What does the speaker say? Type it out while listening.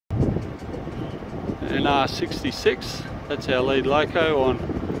NR66. That's our lead loco on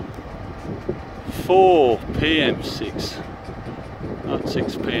 4 PM6, not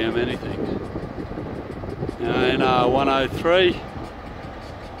 6 PM anything. NR103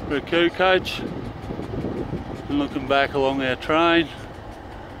 Raku coach, and looking back along our train,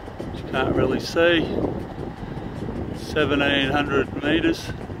 which you can't really see, 1700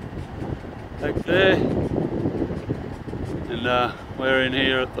 metres back there, and we're in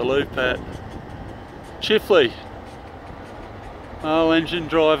here at the loop at Chifley. Old engine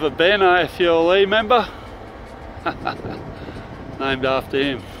driver Ben, AFULE member, named after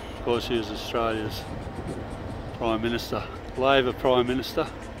him. Of course, he was Australia's Prime Minister, Labor Prime Minister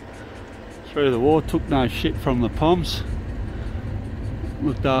through the war, took no shit from the Poms,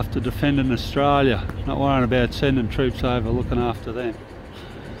 looked after defending Australia, not worrying about sending troops over, looking after them.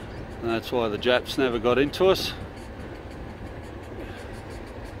 And that's why the Japs never got into us.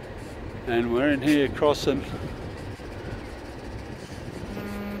 And we're in here crossing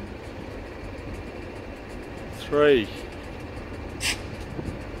three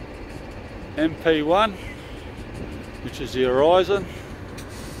MP1, which is the horizon,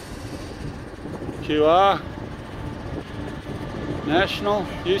 QR, National,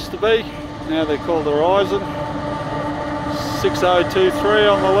 used to be, now they're called Horizon, 6023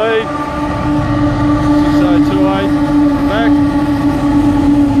 on the lead, 6028 back.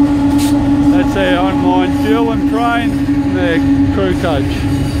 That's their online fueling train and their crew coach.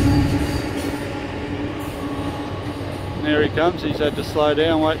 And there he comes, he's had to slow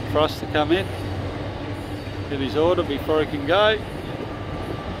down, waiting for us to come in, get his order before he can go.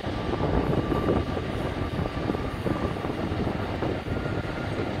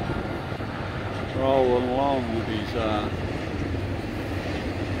 Rolling along with his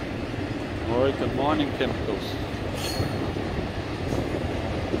American mining chemicals.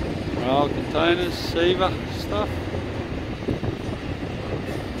 Rail containers, Siva stuff.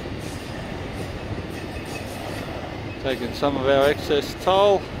 Taking some of our excess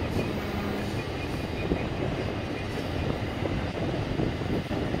toll.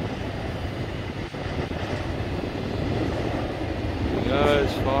 There he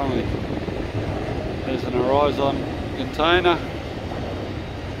goes, finally. There's an horizon container.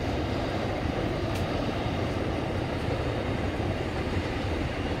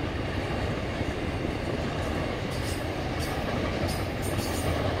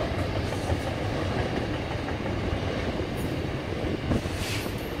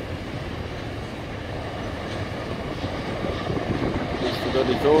 Got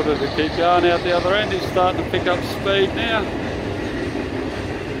his order to keep going out the other end. He's starting to pick up speed now.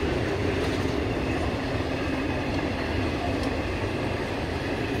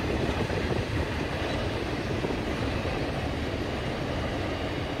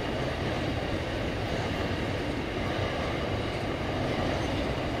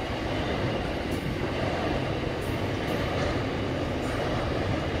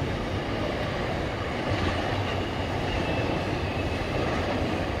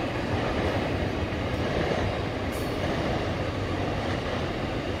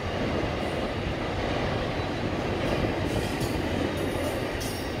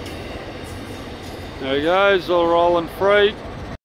 There he goes, all rolling free.